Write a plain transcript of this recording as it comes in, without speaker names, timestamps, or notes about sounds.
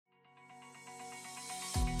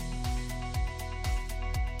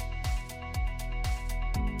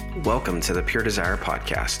Welcome to the Pure Desire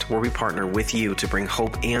podcast, where we partner with you to bring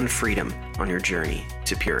hope and freedom on your journey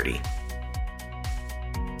to purity.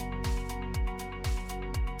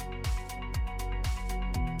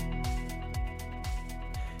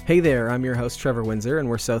 Hey there, I'm your host, Trevor Windsor, and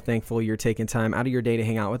we're so thankful you're taking time out of your day to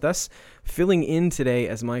hang out with us. Filling in today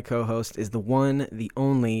as my co-host is the one, the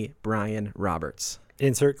only Brian Roberts.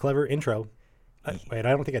 Insert clever intro. Wait, I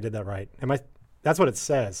don't think I did that right. That's what it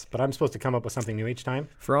says, but I'm supposed to come up with something new each time?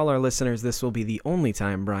 For all our listeners, this will be the only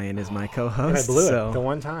time Brian is my co-host. And I blew it the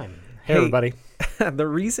one time. Hey, everybody. The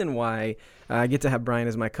reason why I get to have Brian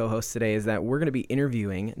as my co-host today is that we're going to be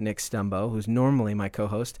interviewing Nick Stumbo, who's normally my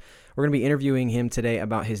co-host. We're going to be interviewing him today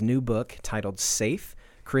about his new book titled Safe,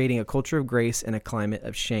 Creating a Culture of Grace in a Climate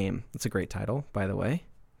of Shame. That's a great title, by the way.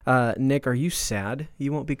 Nick, are you sad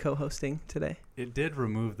you won't be co-hosting today? It did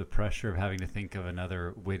remove the pressure of having to think of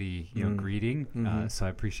another witty greeting. So I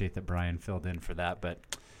appreciate that Brian filled in for that. But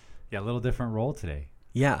yeah, a little different role today.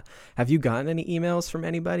 Yeah. Have you gotten any emails from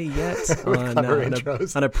anybody yet?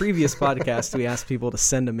 On a previous podcast, we asked people to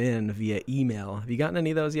send them in via email. Have you gotten any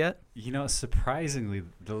of those yet? You know, surprisingly,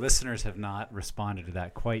 the listeners have not responded to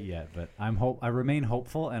that quite yet, but I remain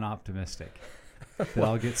hopeful and optimistic that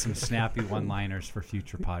I'll get some snappy one-liners for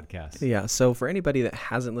future podcasts. Yeah, so for anybody that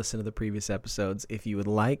hasn't listened to the previous episodes, if you would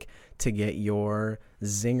like to get your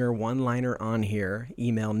zinger one-liner on here,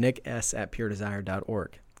 email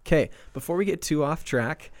nicks@puredesire.org. Okay, before we get too off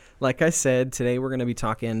track, like I said, today we're going to be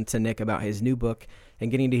talking to Nick about his new book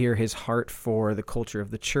and getting to hear his heart for the culture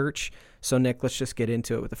of the church. So, Nick, let's just get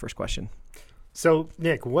into it with the first question. So,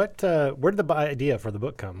 Nick, where did the idea for the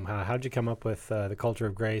book come? How did you come up with the culture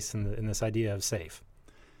of grace and this idea of safe?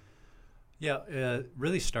 Yeah, it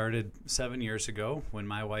really started 7 years ago when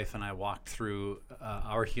my wife and I walked through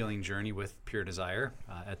our healing journey with Pure Desire.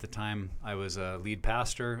 At the time, I was a lead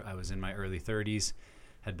pastor. I was in my early 30s.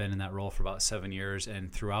 Had been in that role for about 7 years,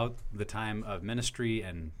 and throughout the time of ministry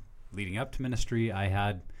and leading up to ministry, I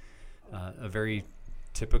had a very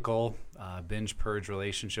typical binge purge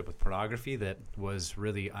relationship with pornography that was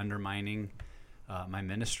really undermining my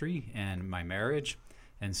ministry and my marriage.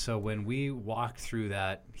 And so when we walked through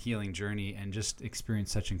that healing journey and just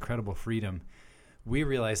experienced such incredible freedom, we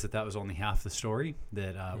realized that was only half the story,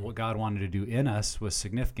 that what God wanted to do in us was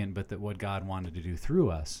significant, but that what God wanted to do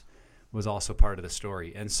through us was also part of the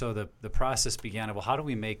story. And so the process began of, well, how do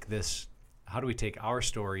we take our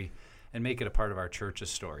story and make it a part of our church's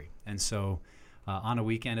story? And so on a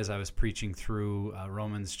weekend, as I was preaching through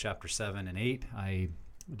Romans chapter 7 and 8, I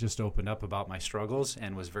just opened up about my struggles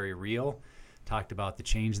and was very real, talked about the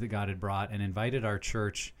change that God had brought, and invited our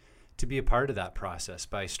church to be a part of that process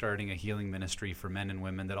by starting a healing ministry for men and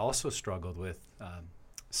women that also struggled with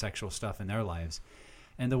sexual stuff in their lives.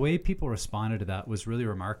 And the way people responded to that was really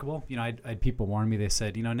remarkable. You know, I had people warn me. They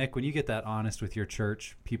said, you know, Nick, when you get that honest with your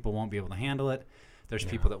church, people won't be able to handle it. There's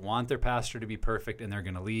people that want their pastor to be perfect, and they're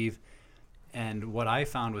going to leave. And what I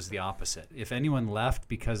found was the opposite. If anyone left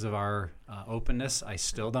because of our openness, I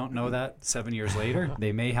still don't know that 7 years later.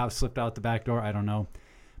 They may have slipped out the back door. I don't know.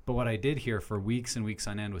 But what I did hear for weeks and weeks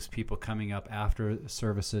on end was people coming up after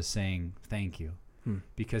services saying, thank you.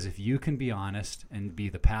 Because if you can be honest and be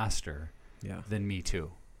the pastor, then me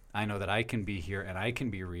too. I know that I can be here and I can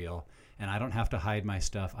be real, and I don't have to hide my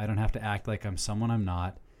stuff. I don't have to act like I'm someone I'm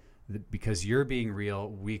not. Because you're being real,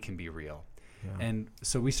 we can be real. Yeah. And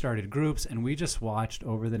so we started groups, and we just watched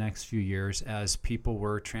over the next few years as people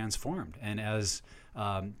were transformed, and as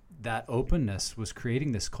that openness was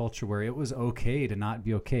creating this culture where it was okay to not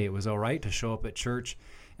be okay. It was all right to show up at church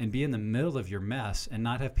and be in the middle of your mess and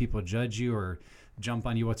not have people judge you or jump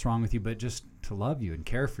on you, what's wrong with you, but just to love you and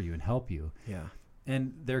care for you and help you. Yeah.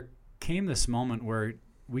 And there came this moment where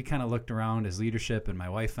we kind of looked around as leadership and my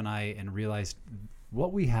wife and I and realized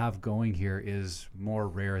what we have going here is more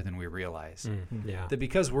rare than we realize. Yeah. That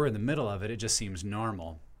because we're in the middle of it, it just seems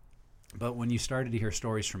normal. But when you started to hear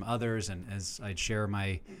stories from others, and as I'd share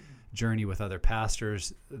my journey with other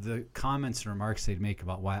pastors, the comments and remarks they'd make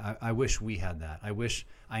about why I wish we had that. I wish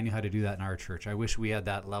I knew how to do that in our church. I wish we had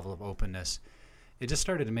that level of openness. It just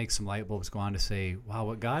started to make some light bulbs go on to say, wow,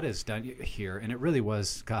 what God has done here, and it really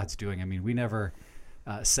was God's doing. I mean, we never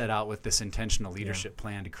set out with this intentional leadership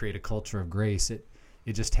plan to create a culture of grace. It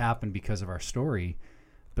just happened because of our story.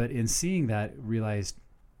 But in seeing that, realized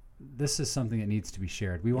this is something that needs to be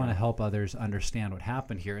shared. We want to help others understand what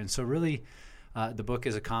happened here. And so really, the book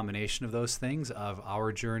is a combination of those things, of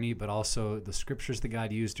our journey, but also the scriptures that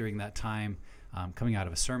God used during that time, coming out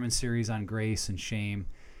of a sermon series on grace and shame,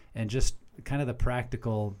 and just kind of the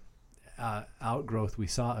practical outgrowth we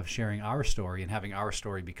saw of sharing our story and having our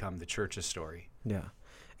story become the church's story. Yeah.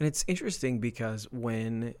 And it's interesting because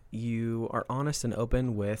when you are honest and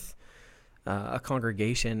open with a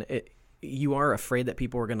congregation, you are afraid that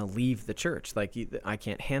people are going to leave the church. Like, I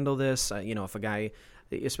can't handle this. If a guy,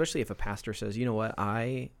 especially if a pastor says, you know what,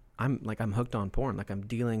 I'm hooked on porn, like I'm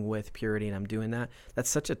dealing with purity and I'm doing that. That's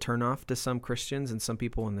such a turnoff to some Christians and some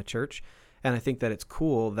people in the church. And I think that it's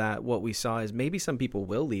cool that what we saw is maybe some people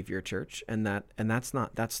will leave your church, and that's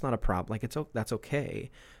not a problem. Like, that's okay.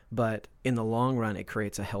 But in the long run, it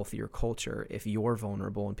creates a healthier culture if you're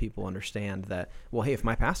vulnerable and people understand that, well, hey, if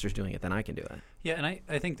my pastor's doing it, then I can do it. Yeah, and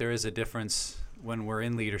I think there is a difference when we're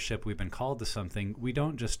in leadership. We've been called to something. We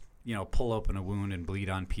don't just pull open a wound and bleed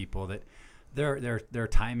on people. That there are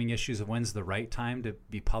timing issues of when's the right time to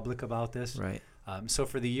be public about this. Right. So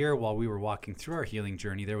for the year while we were walking through our healing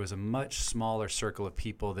journey, there was a much smaller circle of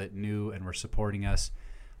people that knew and were supporting us.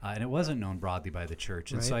 And it wasn't known broadly by the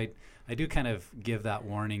church. And right. So I do kind of give that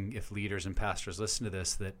warning if leaders and pastors listen to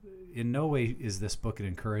this, that in no way is this book an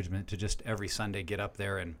encouragement to just every Sunday get up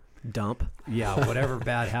there and dump. Yeah, whatever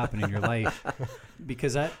bad happened in your life.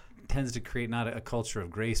 Because that tends to create not a culture of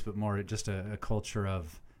grace, but more just a culture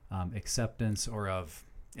of acceptance or of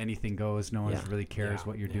anything goes. No one really cares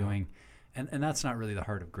what you're doing. And that's not really the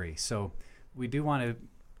heart of grace. So we do want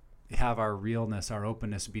to have our realness, our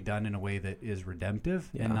openness be done in a way that is redemptive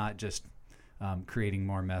and not just creating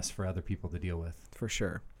more mess for other people to deal with. For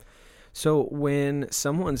sure. So when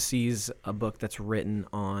someone sees a book that's written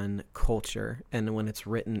on culture, and when it's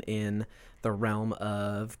written in the realm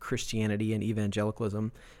of Christianity and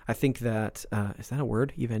evangelicalism, I think that, is that a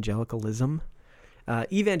word? Evangelicalism?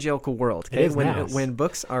 Evangelical world. Okay? When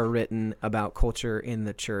books are written about culture in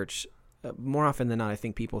the church, more often than not, I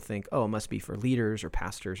think people think, oh, it must be for leaders or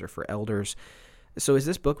pastors or for elders. So is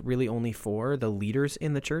this book really only for the leaders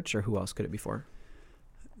in the church, or who else could it be for?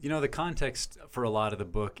 The context for a lot of the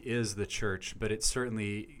book is the church, but it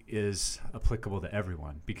certainly is applicable to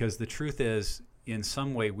everyone, because the truth is, in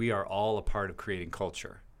some way, we are all a part of creating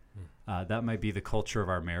culture. That might be the culture of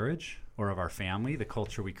our marriage or of our family, the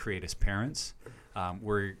culture we create as parents.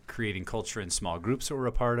 We're creating culture in small groups that we're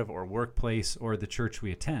a part of, or workplace, or the church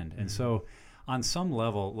we attend. And so on some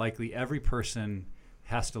level, likely every person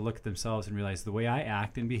has to look at themselves and realize the way I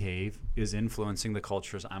act and behave is influencing the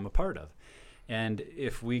cultures I'm a part of. And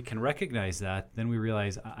if we can recognize that, then we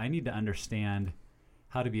realize I need to understand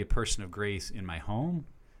how to be a person of grace in my home,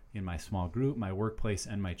 in my small group, my workplace,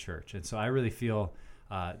 and my church. And so I really feel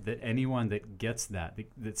that anyone that gets that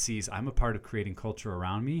sees I'm a part of creating culture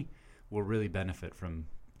around me, will really benefit from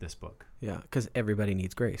this book. Yeah, because everybody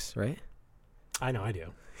needs grace, right? I know I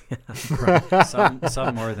do. Right.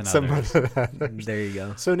 Some more than others. There you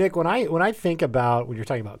go. So Nick, when I think about, when you're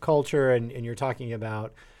talking about culture and you're talking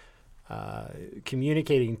about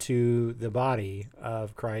communicating to the body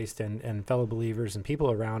of Christ and fellow believers and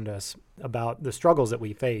people around us about the struggles that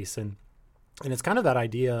we face, and it's kind of that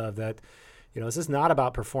idea of that, this is not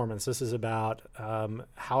about performance. This is about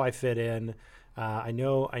how I fit in. I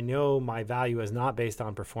know my value is not based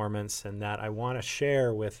on performance, and that I want to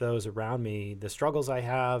share with those around me the struggles I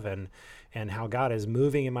have and how God is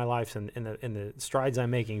moving in my life and in the strides I'm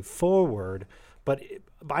making forward. But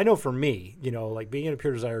I know for me, like being in a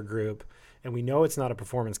Pure Desire group, and we know it's not a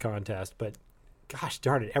performance contest, but gosh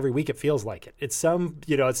darn it, every week it feels like it. It's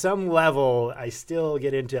at some level, I still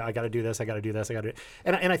get into, I got to do this, I got to do this, I got to do,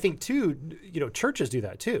 and I think too, churches do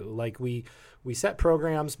that too. Like we set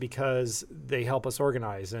programs because they help us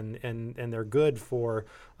organize and they're good for,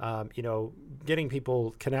 getting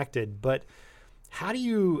people connected. But how do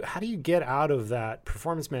you get out of that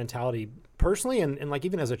performance mentality personally and like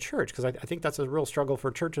even as a church? Because I think that's a real struggle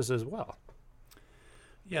for churches as well.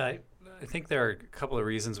 Yeah, I think there are a couple of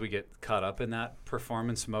reasons we get caught up in that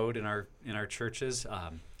performance mode in our churches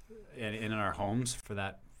and in our homes, for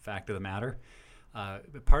that fact of the matter.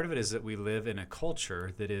 But part of it is that we live in a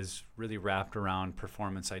culture that is really wrapped around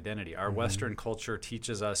performance identity. Our Western culture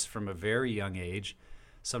teaches us from a very young age,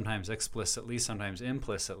 sometimes explicitly, sometimes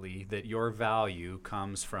implicitly, that your value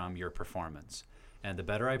comes from your performance. And the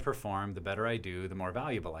better I perform, the better I do, the more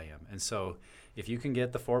valuable I am. And so if you can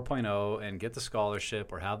get the 4.0 and get the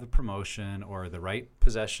scholarship or have the promotion or the right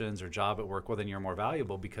possessions or job at work, well, then you're more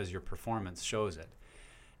valuable because your performance shows it.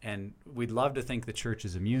 And we'd love to think the church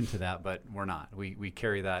is immune to that, but we're not. We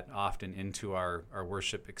carry that often into our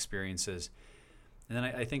worship experiences. And then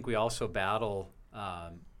I think we also battle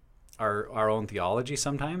our own theology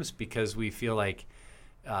sometimes, because we feel like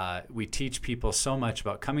we teach people so much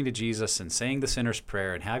about coming to Jesus and saying the sinner's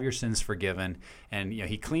prayer and have your sins forgiven, and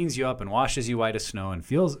he cleans you up and washes you white as snow and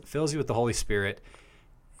fills you with the Holy Spirit.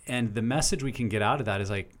 And the message we can get out of that is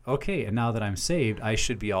like, okay, and now that I'm saved, I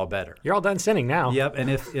should be all better. You're all done sinning now. Yep. And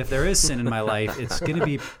if there is sin in my life, it's going to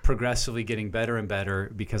be progressively getting better and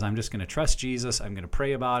better because I'm just going to trust Jesus. I'm going to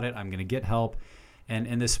pray about it. I'm going to get help.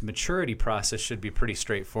 And this maturity process should be pretty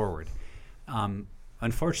straightforward.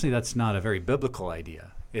 Unfortunately, that's not a very biblical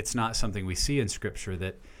idea. It's not something we see in Scripture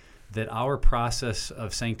that our process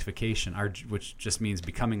of sanctification, which just means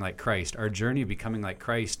becoming like Christ, our journey of becoming like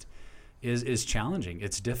Christ is challenging.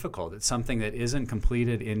 It's difficult. It's something that isn't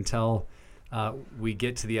completed until we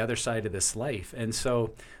get to the other side of this life. And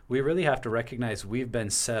so we really have to recognize we've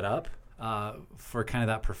been set up for kind of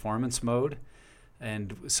that performance mode.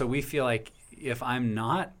 And so we feel like if I'm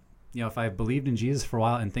not, if I've believed in Jesus for a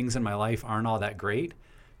while and things in my life aren't all that great,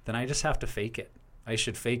 then I just have to fake it. I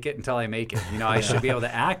should fake it until I make it. I should be able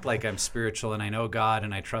to act like I'm spiritual and I know God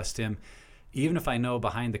and I trust Him. Even if I know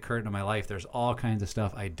behind the curtain of my life, there's all kinds of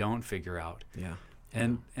stuff I don't figure out. Yeah.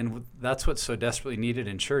 And that's what's so desperately needed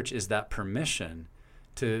in church is that permission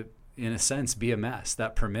to, in a sense, be a mess,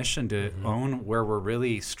 that permission to own where we're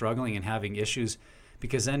really struggling and having issues,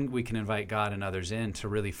 because then we can invite God and others in to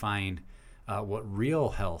really find what real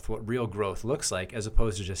health, what real growth looks like, as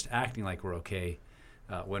opposed to just acting like we're okay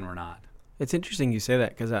when we're not. It's interesting you say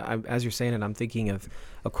that because as you're saying it, I'm thinking of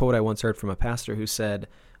a quote I once heard from a pastor who said,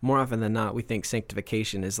 more often than not, we think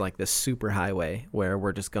sanctification is like this super highway where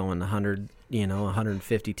we're just going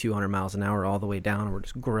 150, 200 miles an hour all the way down, and we're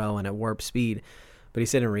just growing at warp speed. But he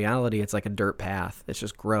said in reality, it's like a dirt path. It's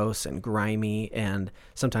just gross and grimy, and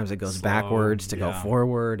sometimes it goes backwards to go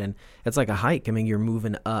forward, and it's like a hike. I mean, you're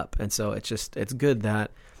moving up, and so it's good that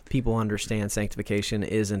people understand sanctification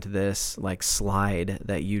isn't this like slide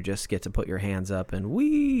that you just get to put your hands up and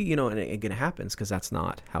and it happens, because that's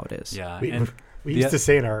not how it is. Yeah. We used to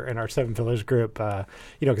say in our Seven Pillars group,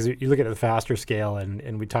 because you look at the faster scale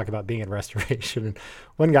and we talk about being in restoration. And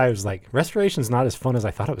one guy was like, restoration's not as fun as I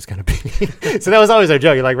thought it was going to be. So that was always our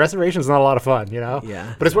joke. You're like, restoration's not a lot of fun,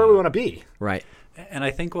 Yeah. But it's where we want to be. Right. And I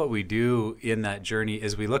think what we do in that journey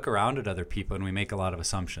is we look around at other people and we make a lot of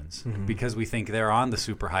assumptions because we think they're on the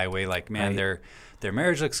superhighway. Like, man, their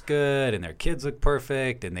marriage looks good and their kids look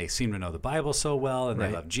perfect and they seem to know the Bible so well and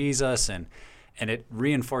they love Jesus. And it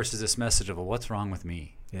reinforces this message of, well, what's wrong with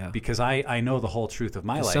me? Yeah. Because I know the whole truth of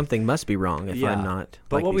my life. Something must be wrong if I'm not.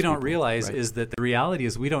 But like what we don't people. realize is that the reality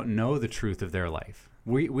is we don't know the truth of their life.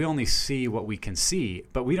 We only see what we can see,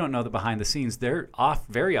 but we don't know that behind the scenes they're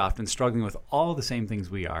very often struggling with all the same things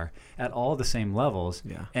we are at all the same levels.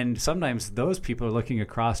 Yeah. And sometimes those people are looking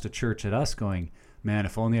across to church at us going, man,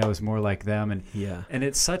 if only I was more like them. And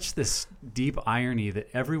it's such this deep irony that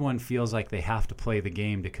everyone feels like they have to play the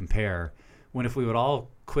game to compare, when if we would all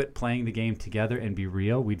quit playing the game together and be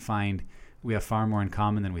real, we'd find we have far more in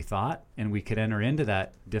common than we thought, and we could enter into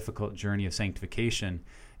that difficult journey of sanctification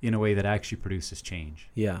in a way that actually produces change.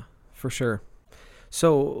 Yeah, for sure.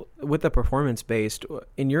 So with the performance-based,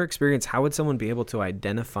 in your experience, how would someone be able to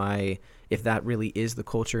identify if that really is the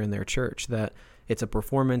culture in their church, that it's a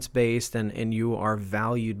performance-based and you are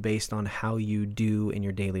valued based on how you do in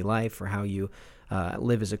your daily life or how you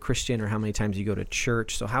live as a Christian or how many times you go to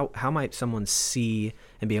church? So how might someone see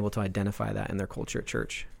and be able to identify that in their culture at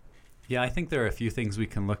church? Yeah, I think there are a few things we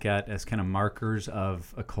can look at as kind of markers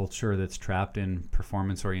of a culture that's trapped in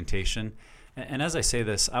performance orientation. And as I say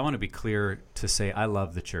this, I want to be clear to say I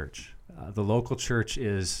love the church. The local church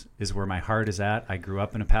is where my heart is at. I grew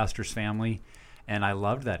up in a pastor's family, and I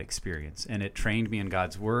loved that experience. And it trained me in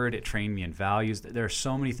God's word. It trained me in values. There are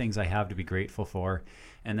so many things I have to be grateful for.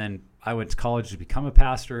 And then I went to college to become a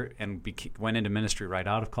pastor and went into ministry right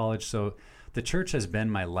out of college. So the church has been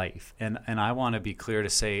my life. And I want to be clear to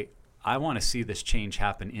say, I want to see this change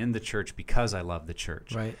happen in the church because I love the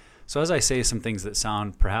church. Right. So as I say some things that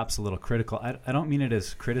sound perhaps a little critical, I don't mean it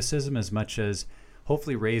as criticism as much as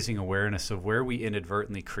hopefully raising awareness of where we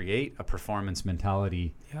inadvertently create a performance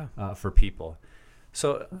mentality for people.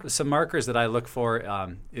 So some markers that I look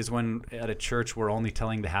for is when at a church we're only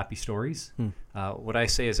telling the happy stories. What I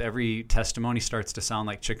say is every testimony starts to sound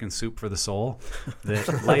like chicken soup for the soul.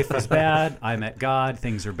 That life is bad, I met God,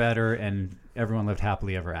 things are better, and everyone lived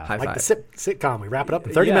happily ever after. Like the sitcom, we wrap it up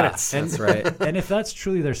in 30 minutes. That's right. And if that's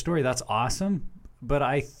truly their story, that's awesome. But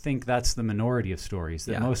I think that's the minority of stories.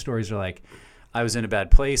 That most stories are like, I was in a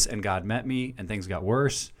bad place and God met me and things got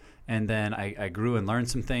worse. And then I grew and learned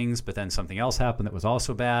some things, but then something else happened that was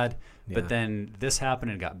also bad. Yeah. But then this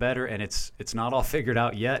happened and got better, and it's not all figured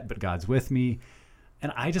out yet, but God's with me.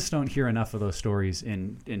 And I just don't hear enough of those stories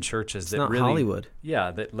in churches. It's that not really, Hollywood.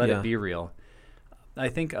 Yeah, that let it be real. I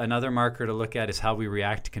think another marker to look at is how we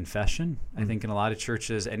react to confession. I think in a lot of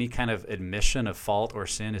churches, any kind of admission of fault or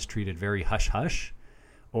sin is treated very hush-hush,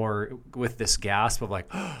 or with this gasp of like,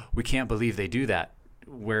 oh, we can't believe they do that.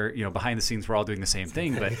 Where, behind the scenes, we're all doing the same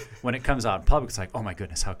thing. But when it comes out in public, it's like, oh my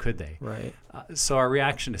goodness, how could they? Right. So our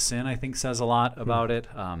reaction to sin, I think, says a lot about it.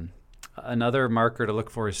 Another marker to look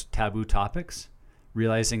for is taboo topics,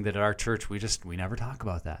 realizing that at our church, we never talk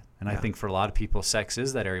about that. And I think for a lot of people, sex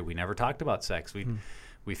is that area. We never talked about sex.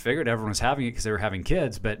 We figured everyone was having it because they were having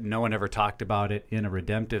kids, but no one ever talked about it in a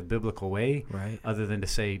redemptive biblical way, other than to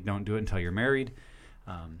say, don't do it until you're married.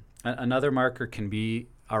 Another marker can be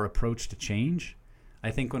our approach to change. I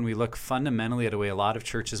think when we look fundamentally at the way a lot of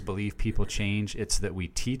churches believe people change, it's that we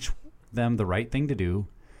teach them the right thing to do,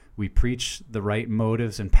 we preach the right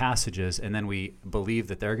motives and passages, and then we believe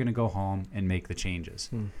that they're going to go home and make the changes,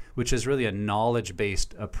 which is really a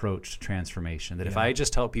knowledge-based approach to transformation, that if I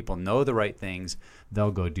just help people know the right things, they'll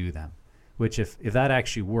go do them, which if that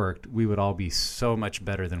actually worked, we would all be so much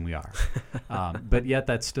better than we are. But yet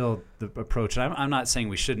that's still the approach. And I'm not saying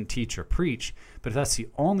we shouldn't teach or preach, but if that's the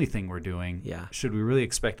only thing we're doing, should we really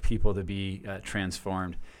expect people to be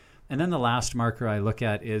transformed? And then the last marker I look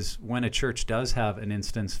at is when a church does have an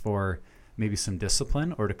instance for maybe some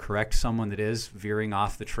discipline or to correct someone that is veering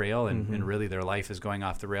off the trail and really their life is going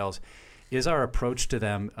off the rails, is our approach to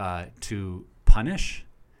them to punish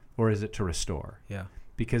or is it to restore? Yeah.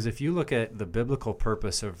 Because if you look at the biblical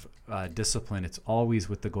purpose of discipline, it's always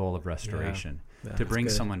with the goal of restoration, to bring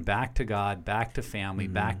someone back to God, back to family,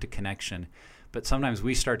 back to connection. But sometimes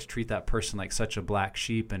we start to treat that person like such a black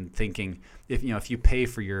sheep and thinking, if you pay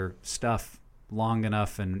for your stuff long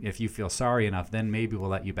enough and if you feel sorry enough, then maybe we'll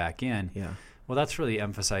let you back in. Yeah. Well, that's really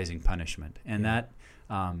emphasizing punishment. And that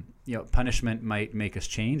punishment might make us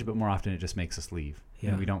change, but more often it just makes us leave.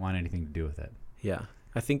 And we don't want anything to do with it. Yeah.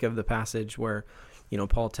 I think of the passage where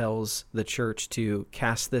Paul tells the church to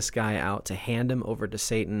cast this guy out, to hand him over to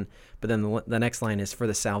Satan. But then the next line is for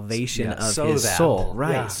the salvation of his soul.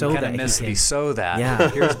 Right. Yeah. So that so that. Yeah.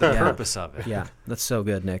 Here's the purpose of it. Yeah. That's so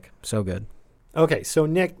good, Nick. So good. Okay. So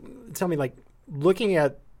Nick, tell me, looking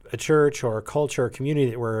at a church or a culture or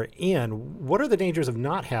community that we're in, what are the dangers of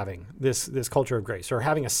not having this culture of grace or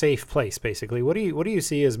having a safe place, basically? What do you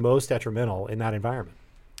see as most detrimental in that environment?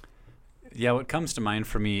 Yeah, what comes to mind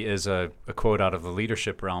for me is a quote out of the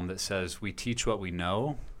leadership realm that says, we teach what we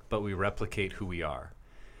know, but we replicate who we are.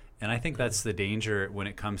 And I think that's the danger when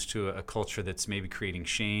it comes to a culture that's maybe creating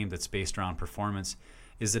shame, that's based around performance,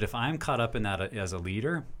 is that if I'm caught up in that as a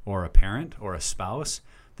leader or a parent or a spouse,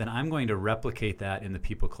 then I'm going to replicate that in the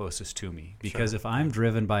people closest to me. Because if I'm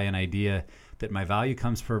driven by an idea that my value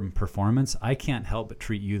comes from performance, I can't help but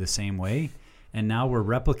treat you the same way. And now we're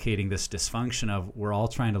replicating this dysfunction of we're all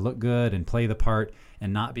trying to look good and play the part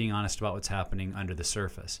and not being honest about what's happening under the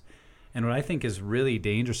surface. And what I think is really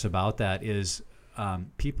dangerous about that is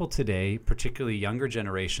people today, particularly younger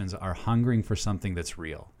generations, are hungering for something that's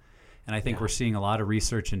real. And I think we're seeing a lot of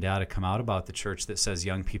research and data come out about the church that says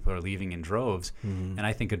young people are leaving in droves. And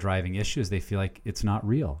I think a driving issue is they feel like it's not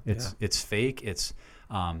real. It's fake. It's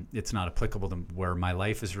not applicable to where my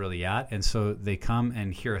life is really at. And so they come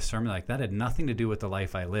and hear a sermon like that had nothing to do with the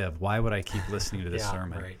life I live. Why would I keep listening to this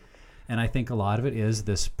sermon? Right. And I think a lot of it is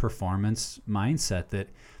this performance mindset that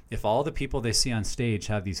if all the people they see on stage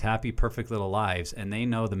have these happy, perfect little lives and they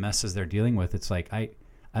know the messes they're dealing with, it's like, I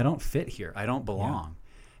don't fit here. I don't belong.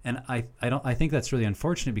 And I think that's really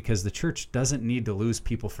unfortunate because the church doesn't need to lose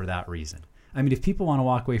people for that reason. I mean, if people want to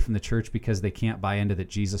walk away from the church because they can't buy into that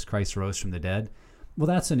Jesus Christ rose from the dead, well,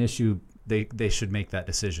 that's an issue they should make that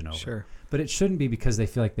decision over. Sure. But it shouldn't be because they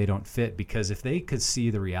feel like they don't fit, because if they could see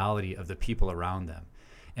the reality of the people around them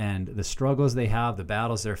and the struggles they have, the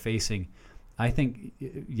battles they're facing, I think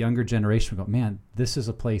younger generation would go, man, this is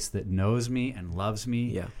a place that knows me and loves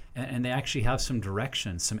me. And they actually have some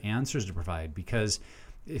direction, some answers to provide. Because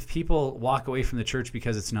if people walk away from the church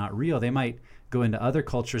because it's not real, they might go into other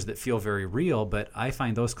cultures that feel very real, but I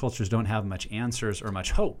find those cultures don't have much answers or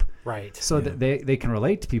much hope. Right. So that they can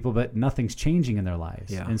relate to people, but nothing's changing in their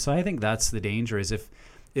lives. And so I think that's the danger, is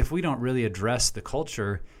if we don't really address the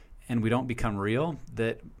culture and we don't become real,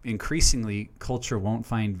 that increasingly culture won't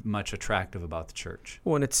find much attractive about the church.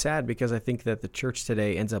 Well, and it's sad because I think that the church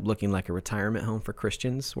today ends up looking like a retirement home for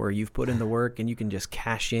Christians where you've put in the work and you can just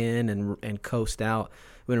cash in and coast out,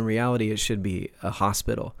 when in reality it should be a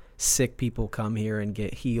hospital. Sick people come here and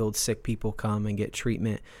get healed. Sick people come and get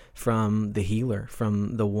treatment from the healer,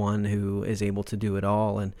 from the one who is able to do it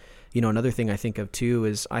all. And, another thing I think of too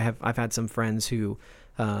is I've had some friends who,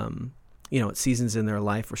 at seasons in their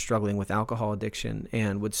life were struggling with alcohol addiction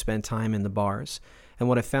and would spend time in the bars. And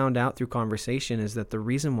what I found out through conversation is that the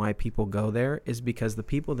reason why people go there is because the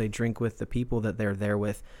people they drink with, the people that they're there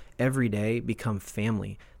with every day become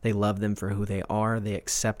family. They love them for who they are. They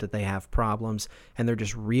accept that they have problems, and they're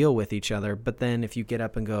just real with each other. But then if you get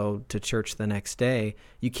up and go to church the next day,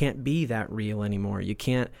 you can't be that real anymore. You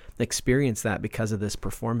can't experience that because of this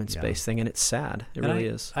performance-based thing, and it's sad. It really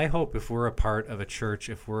is. I hope if we're a part of a church,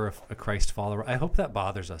 if we're a Christ follower, I hope that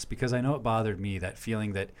bothers us, because I know it bothered me, that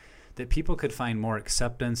feeling that people could find more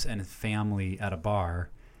acceptance and family at a bar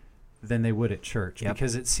than they would at church,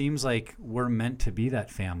 because it seems like we're meant to be that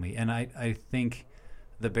family. And I think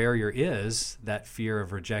the barrier is that fear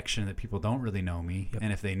of rejection, that people don't really know me.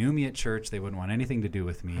 And if they knew me at church, they wouldn't want anything to do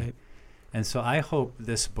with me. Right. And so I hope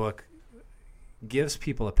this book gives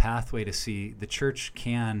people a pathway to see the church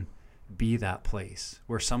can be that place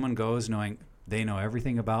where someone goes knowing they know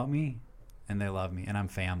everything about me and they love me and I'm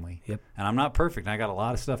family. And I'm not perfect. I got a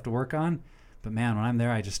lot of stuff to work on, but man, when I'm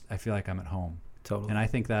there, I feel like I'm at home. Totally. And I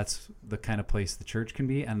think that's the kind of place the church can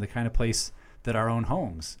be, and the kind of place that our own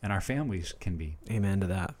homes and our families can be. Amen to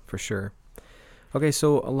that, for sure. Okay,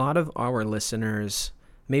 so a lot of our listeners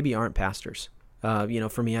maybe aren't pastors.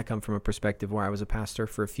 For me, I come from a perspective where I was a pastor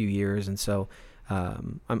for a few years, and so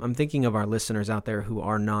I'm thinking of our listeners out there who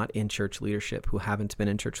are not in church leadership, who haven't been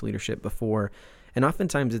in church leadership before. And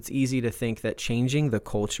oftentimes it's easy to think that changing the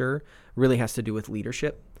culture really has to do with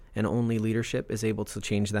leadership, and only leadership is able to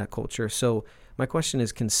change that culture. So my question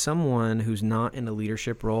is, can someone who's not in a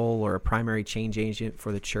leadership role or a primary change agent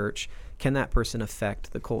for the church, can that person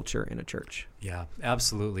affect the culture in a church? Yeah,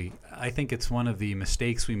 absolutely. I think it's one of the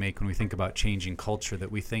mistakes we make when we think about changing culture,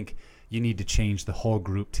 that we think you need to change the whole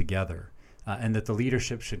group together, and that the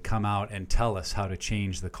leadership should come out and tell us how to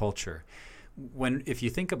change the culture. If you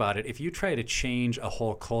think about it, if you try to change a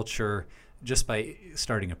whole culture just by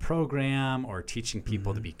starting a program or teaching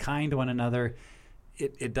people to be kind to one another,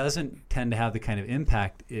 it doesn't tend to have the kind of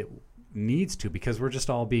impact it needs to, because we're just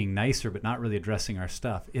all being nicer but not really addressing our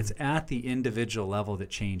stuff. It's at the individual level that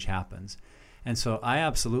change happens. And so I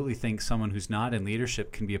absolutely think someone who's not in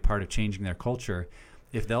leadership can be a part of changing their culture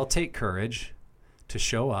if they'll take courage to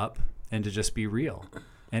show up and to just be real.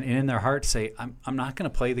 And in their heart say, I'm not going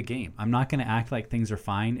to play the game. I'm not going to act like things are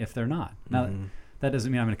fine if they're not. Now, that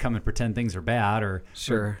doesn't mean I'm going to come and pretend things are bad or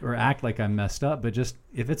act like I'm messed up. But just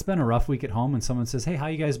if it's been a rough week at home and someone says, hey, how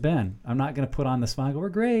you guys been? I'm not going to put on the smile and go, we're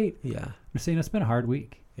great. Yeah. I'm saying it's been a hard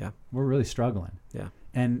week. Yeah. We're really struggling. Yeah.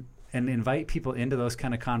 And invite people into those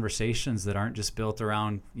kind of conversations that aren't just built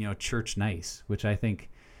around, church nice, which I think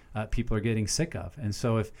people are getting sick of. And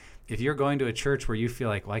so if you're going to a church where you feel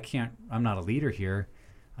like, well, I'm not a leader here,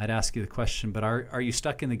 I'd ask you the question, but are you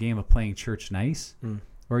stuck in the game of playing church nice?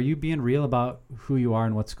 Or are you being real about who you are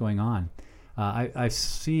and what's going on? I've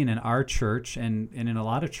seen in our church and in a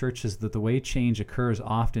lot of churches that the way change occurs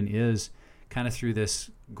often is kind of through this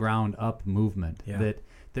ground up movement.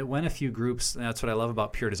 That when a few groups, and that's what I love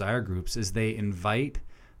about Pure Desire groups, is they invite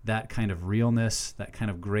that kind of realness, that kind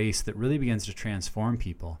of grace that really begins to transform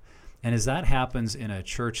people. And as that happens in a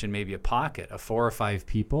church in maybe a pocket of 4 or 5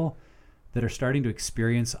 people that are starting to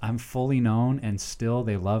experience, I'm fully known and still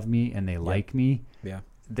they love me and they like me. Yeah.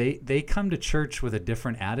 They come to church with a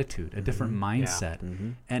different attitude, a different mindset.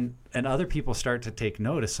 And other people start to take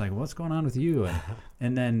notice, like, what's going on with you?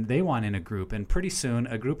 And then they want in a group. And pretty soon,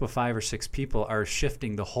 a group of 5 or 6 people are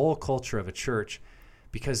shifting the whole culture of a church,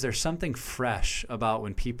 because there's something fresh about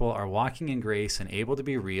when people are walking in grace and able to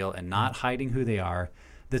be real and not hiding who they are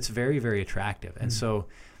that's very, very attractive. And so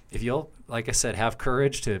if you'll, like I said, have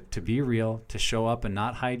courage to be real, to show up and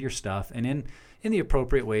not hide your stuff, and in the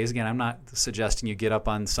appropriate ways. Again, I'm not suggesting you get up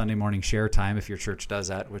on Sunday morning share time if your church does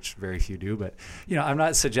that, which very few do. But, I'm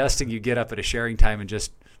not suggesting you get up at a sharing time and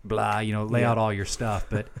just blah, lay out all your stuff.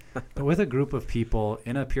 But with a group of people,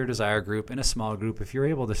 in a Pure Desire group, in a small group, if you're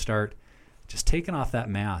able to start just taking off that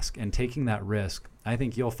mask and taking that risk, I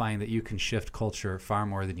think you'll find that you can shift culture far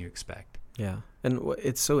more than you expect. Yeah. And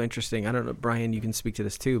it's so interesting. I don't know, Brian, you can speak to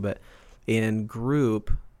this too, but in group,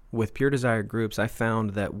 with Pure Desire groups, I found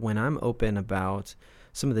that when I'm open about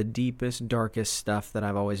some of the deepest, darkest stuff that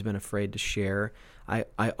I've always been afraid to share,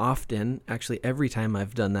 I often, actually every time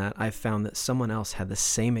I've done that, I've found that someone else had the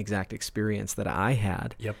same exact experience that I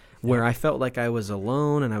had, where I felt like I was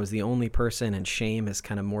alone and I was the only person, and shame has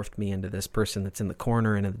kind of morphed me into this person that's in the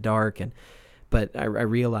corner and in the dark. But I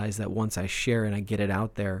realized that once I share and I get it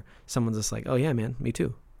out there, someone's just like, oh yeah, man, me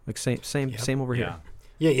too. Like same over here.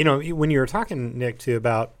 Yeah, when you were talking, Nick, too,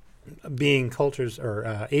 about being cultures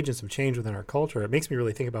or agents of change within our culture, it makes me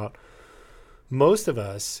really think about most of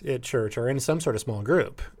us at church are in some sort of small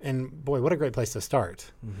group. And boy, what a great place to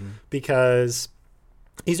start. Because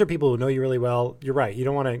these are people who know you really well. You're right. You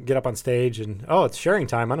don't want to get up on stage and, it's sharing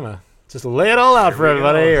time. I'm going to just lay it all out for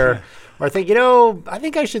everybody. Or think, I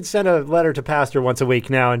think I should send a letter to pastor once a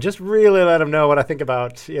week now and just really let him know what I think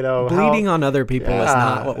about, bleeding on other people is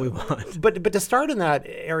not what we want. But to start in that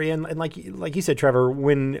area, and like you said, Trevor,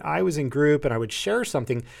 when I was in group and I would share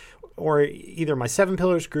something, or either my 7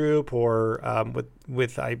 Pillars group or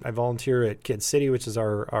I volunteer at Kid City, which is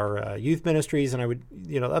our youth ministries, and I would,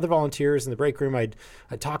 other volunteers in the break room, I'd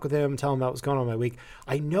talk with them, tell them about what's going on in my week.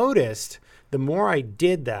 I noticed the more I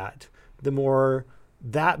did that, the more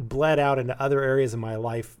that bled out into other areas of my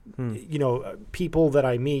life. People that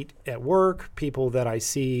I meet at work, people that I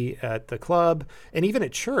see at the club, and even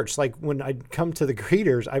at church. Like when I'd come to the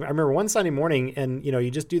greeters, I remember one Sunday morning, and you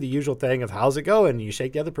just do the usual thing of how's it going? You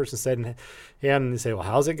shake the other person's hand and they say, well,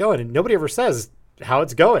 how's it going? And nobody ever says how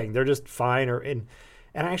it's going. They're just fine. And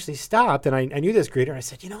I actually stopped, and I knew this greeter. I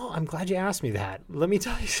said, I'm glad you asked me that. Let me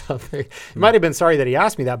tell you something. He might have been sorry that he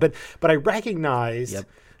asked me that, but I recognized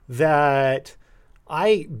that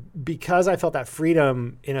because I felt that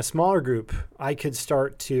freedom in a smaller group, I could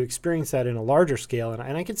start to experience that in a larger scale.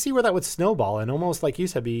 And I could see where that would snowball and almost, like you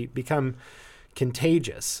said, become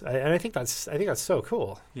contagious. And I think that's so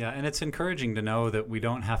cool. Yeah, and it's encouraging to know that we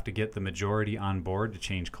don't have to get the majority on board to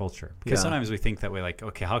change culture. Because sometimes we think that way, like,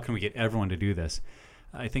 okay, how can we get everyone to do this?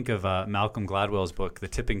 I think of Malcolm Gladwell's book, The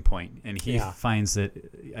Tipping Point, and he finds that,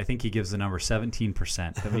 I think he gives the number 17%.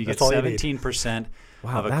 That when you get 17%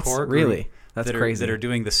 of a core group that are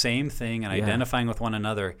doing the same thing and identifying with one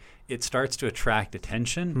another, it starts to attract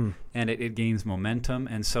attention and it gains momentum.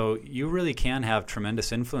 And so you really can have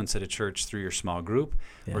tremendous influence at a church through your small group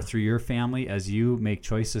or through your family as you make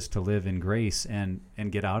choices to live in grace and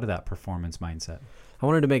get out of that performance mindset. I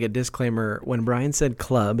wanted to make a disclaimer. When Brian said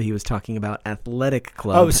club, he was talking about athletic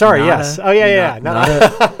club. Oh, sorry, yes.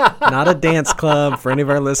 Not a dance club. For any of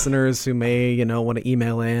our listeners who may, want to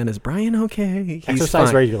email in, is Brian okay? He's Exercise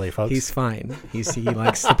fine. regularly, folks. He's fine. He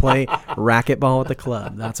likes to play racquetball at the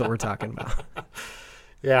club. That's what we're talking about.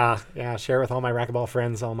 Yeah. Share with all my racquetball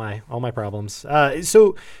friends all my problems.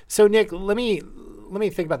 So Nick, let me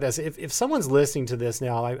think about this. If someone's listening to this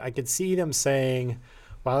now, I could see them saying,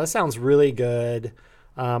 "Wow, that sounds really good.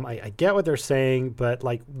 I get what they're saying, but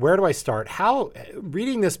like, where do I start? How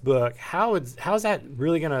reading this book? How's that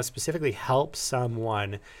really going to specifically help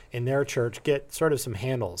someone in their church get sort of some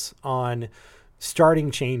handles on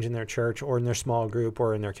starting change in their church or in their small group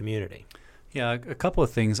or in their community?" Yeah, a couple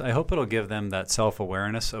of things. I hope it'll give them that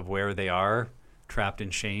self-awareness of where they are trapped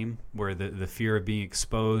in shame, where the fear of being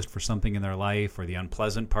exposed for something in their life or the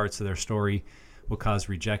unpleasant parts of their story will cause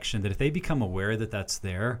rejection. That if they become aware that that's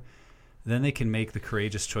there, then they can make the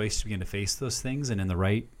courageous choice to begin to face those things, and in the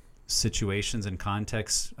right situations and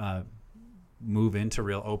contexts, move into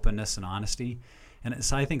real openness and honesty. And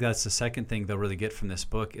so I think that's the second thing they'll really get from this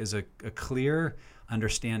book is a clear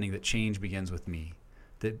understanding that change begins with me,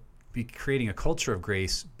 that creating a culture of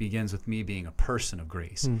grace begins with me being a person of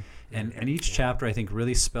grace. And each chapter, I think,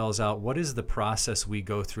 really spells out what is the process we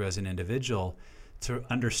go through as an individual to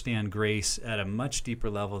understand grace at a much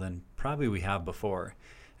deeper level than probably we have before,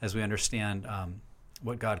 as we understand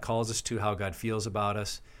what God calls us to, how God feels about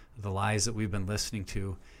us, the lies that we've been listening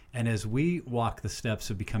to. And as we walk the steps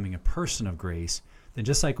of becoming a person of grace, then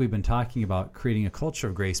just like we've been talking about, creating a culture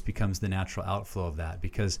of grace becomes the natural outflow of that.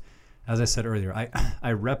 Because, as I said earlier,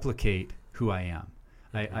 I replicate who I am.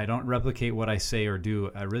 I don't replicate what I say or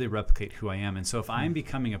do. I really replicate who I am. And so if I'm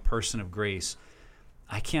becoming a person of grace,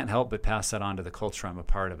 I can't help but pass that on to the culture I'm a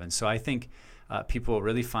part of. And so I think people will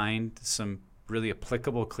really find some really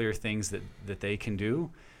applicable, clear things that they can do,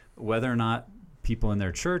 whether or not people in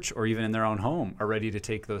their church or even in their own home are ready to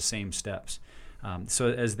take those same steps. So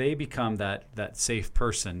as they become that safe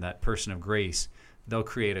person, that person of grace, they'll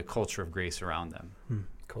create a culture of grace around them.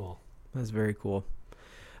 Cool. That's very cool.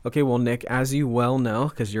 Okay, well, Nick, as you well know,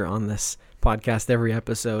 because you're on this podcast every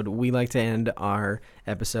episode, we like to end our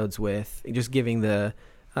episodes with just giving the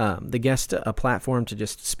guest a platform to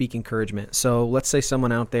just speak encouragement. So let's say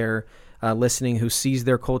someone out there listening who sees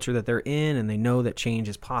their culture that they're in and they know that change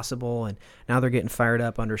is possible, and now they're getting fired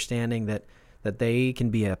up, understanding that they can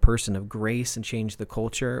be a person of grace and change the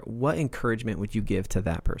culture. What encouragement would you give to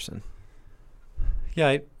that person?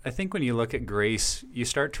 Yeah, I think when you look at grace, you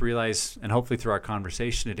start to realize, and hopefully through our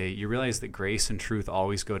conversation today, you realize that grace and truth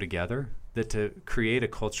always go together, that to create a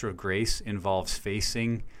culture of grace involves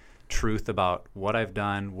facing truth about what I've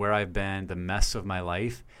done, where I've been, the mess of my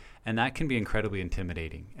life, and that can be incredibly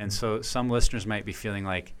intimidating. And so some listeners might be feeling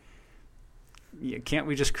like, can't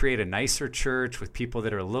we just create a nicer church with people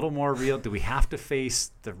that are a little more real? Do we have to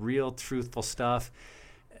face the real, truthful stuff?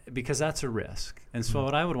 because that's a risk. And so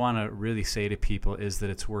what I would want to really say to people is that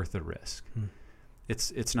it's worth the risk.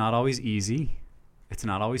 It's not always easy. It's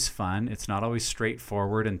not always fun. It's not always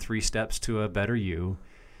straightforward and 3 steps to a better you.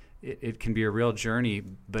 It can be a real journey,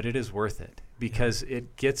 but it is worth it because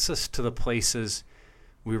it gets us to the places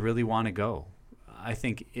we really want to go. I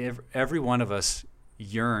think every one of us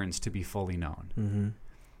yearns to be fully known.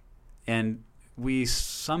 And we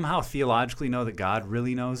somehow theologically know that God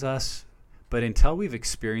really knows us, but until we've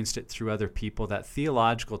experienced it through other people, that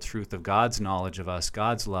theological truth of God's knowledge of us,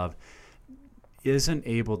 God's love, isn't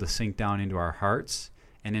able to sink down into our hearts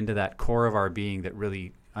and into that core of our being that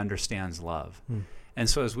really understands love. And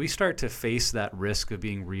so as we start to face that risk of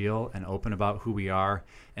being real and open about who we are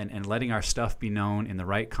and letting our stuff be known in the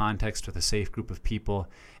right context with a safe group of people,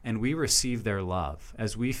 and we receive their love,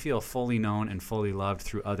 as we feel fully known and fully loved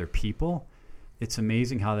through other people, it's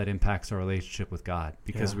amazing how that impacts our relationship with God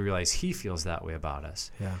because we realize he feels that way about us.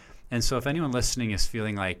 And so if anyone listening is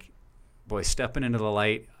feeling like, boy, stepping into the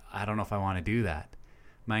light, I don't know if I want to do that.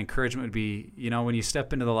 My encouragement would be, when you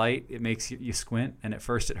step into the light, it makes you squint, and at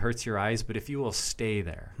first it hurts your eyes, but if you will stay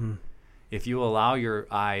there, if you allow your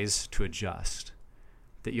eyes to adjust,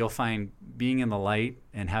 that you'll find being in the light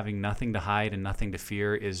and having nothing to hide and nothing to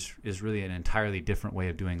fear is really an entirely different way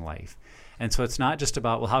of doing life. And so it's not just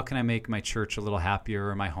about, well, how can I make my church a little happier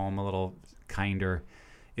or my home a little kinder?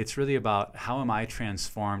 It's really about how am I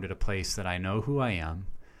transformed at a place that I know who I am,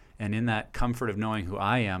 and in that comfort of knowing who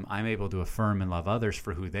I am, I'm able to affirm and love others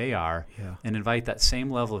for who they are and invite that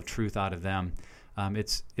same level of truth out of them.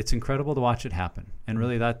 It's incredible to watch it happen. And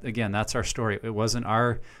really, that's our story. It wasn't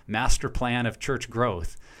our master plan of church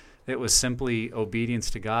growth. It was simply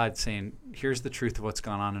obedience to God saying, here's the truth of what's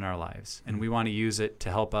gone on in our lives. And we want to use it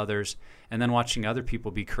to help others. And then watching other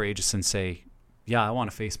people be courageous and say, yeah, I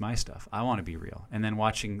want to face my stuff. I want to be real. And then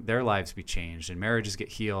watching their lives be changed and marriages get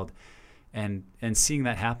healed. And seeing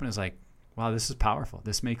that happen is like, wow, this is powerful.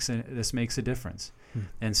 This makes a difference.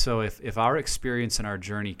 And so if our experience and our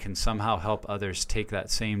journey can somehow help others take that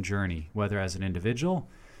same journey, whether as an individual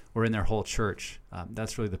or in their whole church,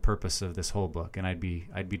 that's really the purpose of this whole book. And I'd be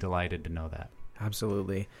delighted to know that.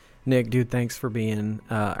 Absolutely. Nick, dude, thanks for being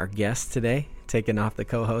our guest today, taking off the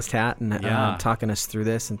co-host hat and talking us through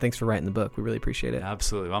this. And thanks for writing the book. We really appreciate it.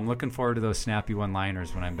 Absolutely. Well, I'm looking forward to those snappy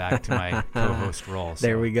one-liners when I'm back to my co-host role. So.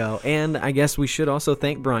 There we go. And I guess we should also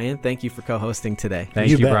thank Brian. Thank you for co-hosting today.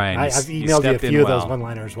 Thank you, Brian. I've emailed you a few of those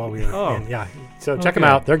one-liners while we were in. Yeah. So check them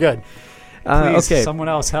out. They're good. Please, someone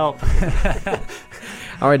else help.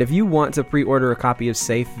 All right. If you want to pre-order a copy of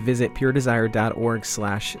Safe, visit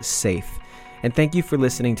puredesire.org/safe. And thank you for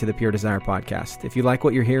listening to the Pure Desire podcast. If you like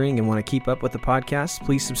what you're hearing and want to keep up with the podcast,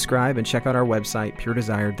 please subscribe and check out our website,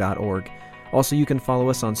 puredesire.org. Also, you can follow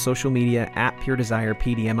us on social media at Pure Desire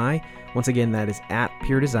PDMI. Once again, that is at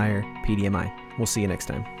Pure Desire PDMI. We'll see you next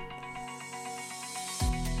time.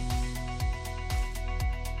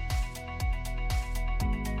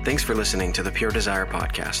 Thanks for listening to the Pure Desire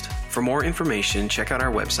podcast. For more information, check out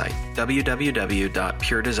our website,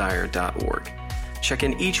 www.puredesire.org. Check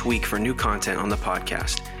in each week for new content on the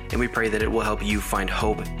podcast, and we pray that it will help you find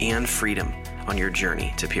hope and freedom on your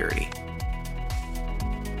journey to purity.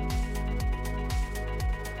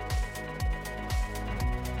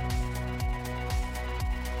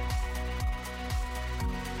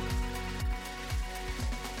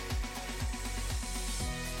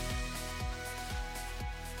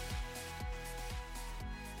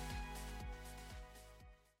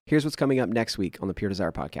 Here's what's coming up next week on the Pure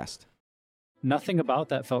Desire podcast. Nothing about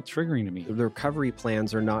that felt triggering to me. The recovery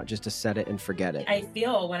plans are not just to set it and forget it. I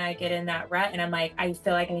feel when I get in that rut and I'm like, I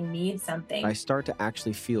feel like I need something. I start to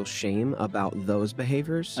actually feel shame about those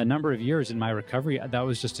behaviors. A number of years in my recovery, that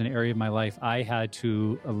was just an area of my life I had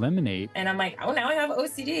to eliminate. And I'm like, oh, now I have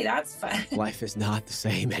OCD. That's fun. Life is not the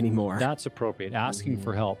same anymore. That's appropriate, asking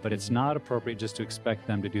for help, but it's not appropriate just to expect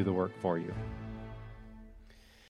them to do the work for you.